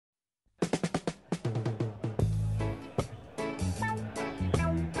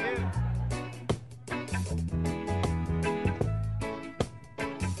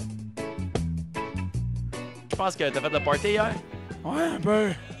pense que t'as fait le party hier? Ouais, un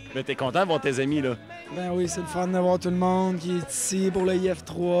peu. Mais t'es content de voir tes amis, là? Ben oui, c'est le fun d'avoir tout le monde qui est ici pour le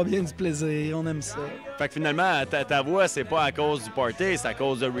IF3. Bien du plaisir, on aime ça. Fait que finalement, ta voix, c'est pas à cause du party, c'est à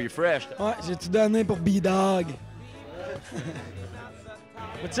cause de Refresh. Ouais, j'ai tout donné pour B-Dog.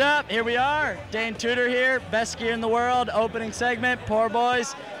 What's up? Here we are. Dane Tudor here. Best skier in the world. Opening segment. Poor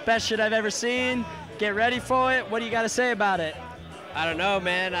boys. Best shit I've ever seen. Get ready for it. What do you got to say about it? I don't know,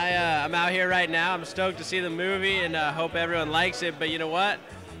 man. I'm out here right now. I'm stoked to see the movie and hope everyone likes it. But you know what?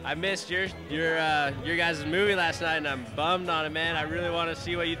 I missed your guys' movie last night, and I'm bummed on it, man. I really want to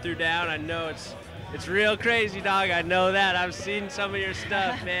see what you threw down. I know it's real crazy, dog. I know that. I've seen some of your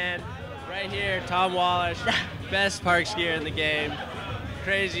stuff, man. Right here, Tom Wallisch, best park skier in the game.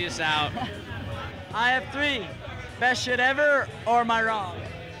 Craziest out. IF3, best shit ever, or am I wrong?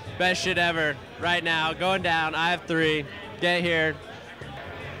 Best shit ever. Right now, going down. IF3. Get here.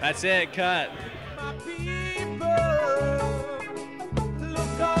 That's it. Cut.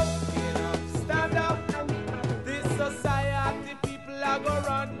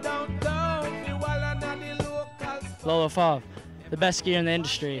 Lolo Favre, the best skier in the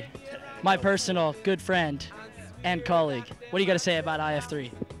industry. My personal good friend and colleague. What do you got to say about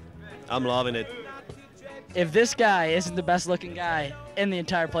IF3? I'm loving it. If this guy isn't the best looking guy in the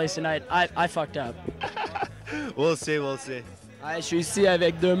entire place tonight, I fucked up. We'll see, we'll see. Ouais, je suis ici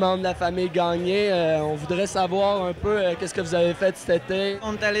avec deux membres de la famille Gagnier. On voudrait savoir un peu qu'est-ce que vous avez fait cet été.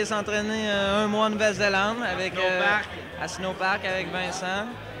 On est allé s'entraîner un mois en Nouvelle-Zélande avec à Snowpark avec Vincent.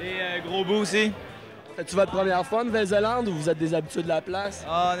 Et Gros Bout aussi. Fais-tu votre première fois en Nouvelle-Zélande ou vous êtes des habitués de la place?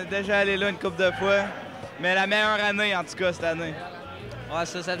 Ah, on est déjà allé là une couple de fois. Mais la meilleure année, en tout cas, cette année. Ouais,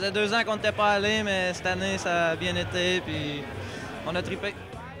 ça faisait 2 ans qu'on n'était pas allé, mais cette année, ça a bien été, puis on a trippé.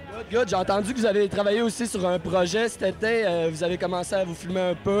 Good, j'ai entendu que vous avez travaillé aussi sur un projet cet été. Vous avez commencé à vous filmer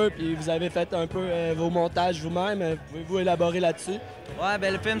un peu, puis vous avez fait un peu vos montages vous-même. Pouvez-vous élaborer là-dessus? Ouais,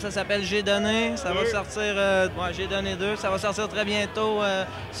 ben le film, ça s'appelle J'ai donné. Ça va sortir, J'ai donné 2. Ça va sortir très bientôt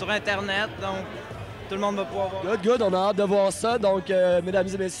sur Internet, donc tout le monde va pouvoir voir. Good, on a hâte de voir ça. Donc, mesdames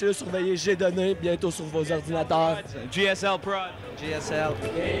et messieurs, surveillez J'ai donné bientôt sur vos ordinateurs. GSL Prod. GSL.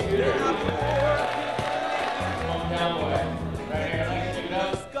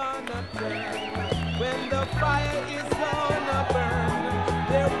 When the fire is gonna burn,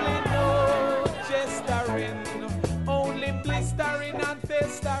 there will be no chestering, only blistering and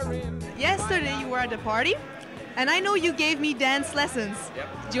festering. Yesterday you were at the party, and I know you gave me dance lessons. Yep.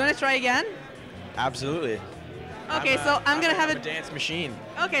 Do you want to try again? Absolutely. Okay, so I'm gonna have a dance machine.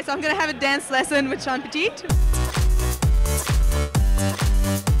 Okay, so I'm gonna have a dance lesson with Petit.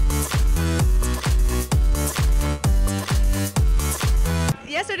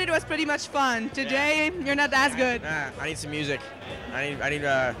 Yesterday it was pretty much fun. Today you're not as good. I need some music. I need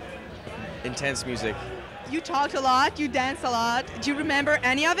intense music. You talked a lot, you danced a lot. Do you remember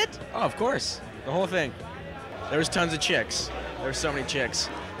any of it? Oh, of course. The whole thing. There was tons of chicks. There were so many chicks.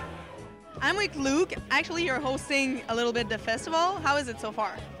 I'm with Luke. Actually, you're hosting a little bit the festival. How is it so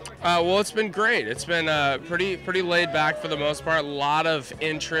far? Well, it's been great. It's been pretty laid back for the most part. A lot of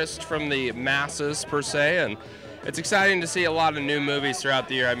interest from the masses per se, and it's exciting to see a lot of new movies throughout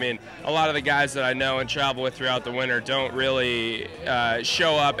the year. I mean, a lot of the guys that I know and travel with throughout the winter don't really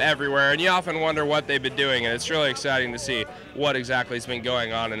show up everywhere, and you often wonder what they've been doing, and it's really exciting to see what exactly has been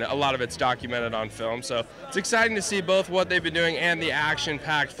going on, and a lot of it's documented on film. So it's exciting to see both what they've been doing and the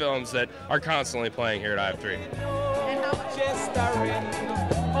action-packed films that are constantly playing here at IF3.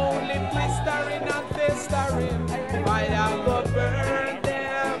 Only blistering and festering. Fire go burn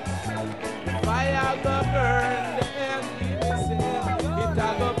them. Fire go burn them. It a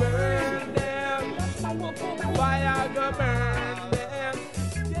go burn them. Fire go burn them.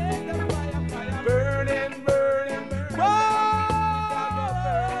 Burning, burning, burning.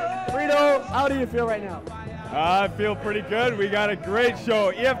 Frito, how do you feel right now? I feel pretty good. We got a great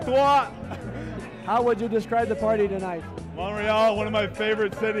show. IF3. How would you describe the party tonight? Montreal, one of my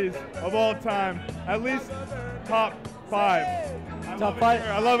favorite cities of all time. At least top 5.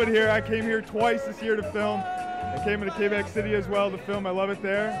 I love it here. I came here twice this year to film. I came into Quebec City as well to film. I love it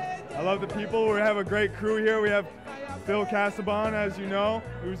there. I love the people. We have a great crew here. We have Phil Casabon, as you know,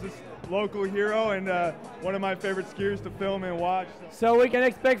 who's this local hero and one of my favorite skiers to film and watch. So we can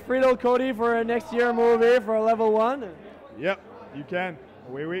expect Frito Cody for a next year movie for level 1? Yep, you can.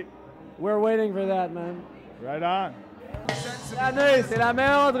 Oui. We're waiting for that, man. Right on. L'année, c'est la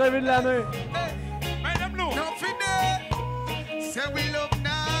meilleure entrevue de l'année.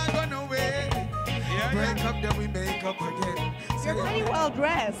 You're pretty well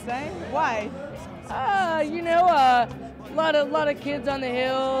dressed, eh? Why? You know, a lot of kids on the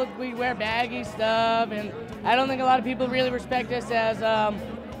hill. We wear baggy stuff, and I don't think a lot of people really respect us as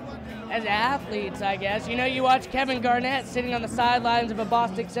athletes, I guess. You know, you watch Kevin Garnett sitting on the sidelines of a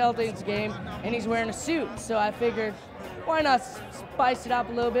Boston Celtics game, and he's wearing a suit. So I figured, why not spice it up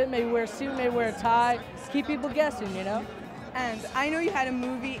a little bit? Maybe wear a suit, maybe wear a tie, keep people guessing, you know? And I know you had a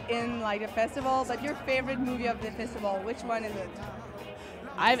movie in like the festival, but your favorite movie of the festival, which one is it?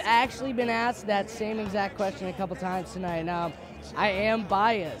 I've actually been asked that same exact question a couple times tonight. I am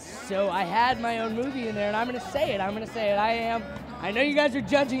biased, so I had my own movie in there, and I'm going to say it. I know you guys are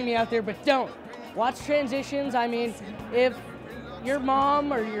judging me out there, but don't. Watch Transitions. I mean, if your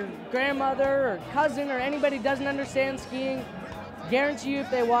mom or your grandmother or cousin or anybody doesn't understand skiing, guarantee you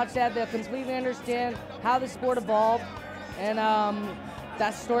if they watch that, they'll completely understand how the sport evolved. And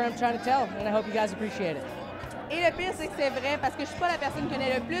that's the story I'm trying to tell, and I hope you guys appreciate it. Et le pire, c'est que c'est vrai, parce que je suis pas la personne qui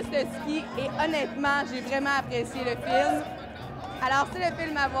connaît le plus de ski, et honnêtement, j'ai vraiment apprécié le film. Alors, c'est le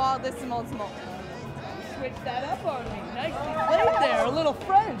film à voir de Simon Dumont. Switch that up on me. Nicely played there, a little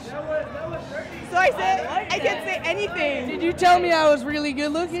French. So I said, I can't say anything. Did you tell me I was really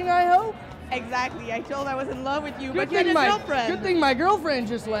good looking, I hope? Exactly. I told I was in love with you, Good but you're his girlfriend. Good thing my girlfriend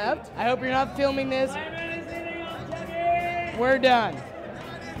just left. I hope you're not filming this. We're done.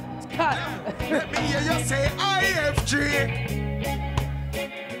 It's cut. Let me hear you say IF3.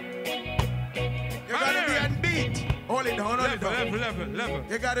 You gotta be on beat. Hold it down, hold it down. Level.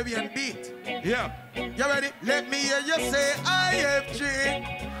 You gotta be on beat. Yeah. You ready? Let me hear you say IF3.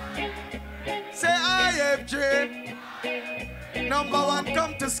 Say IF3. Number one,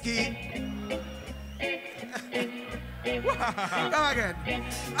 come to ski. Come again.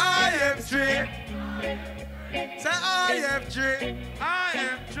 IF3. Say IF3.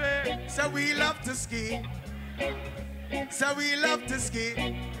 IF3. Say we love to ski. Say we love to ski.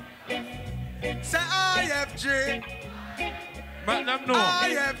 Say IF3. But them know.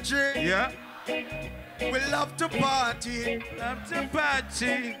 IF3. Yeah. We love to party. Love to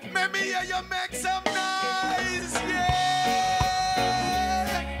party. Let me hear you make some noise. Yeah.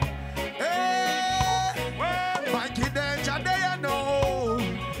 Hey. Mikey Danger, there you know.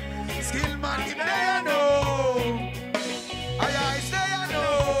 Skill man, him there you know. Aye, there you know.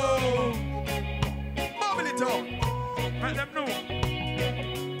 Bubble it up. Let them know.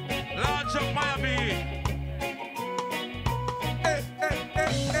 Launch up Miami.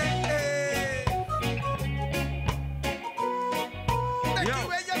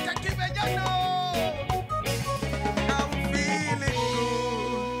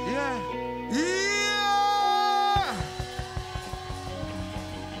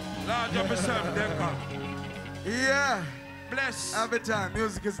 Yeah. Bless. Every time.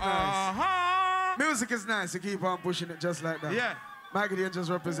 Music is nice. Music is nice. You keep on pushing it just like that. Yeah. Mikey just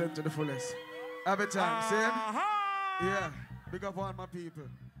represent to the fullest. Every time. See it? Yeah. Big up all my people.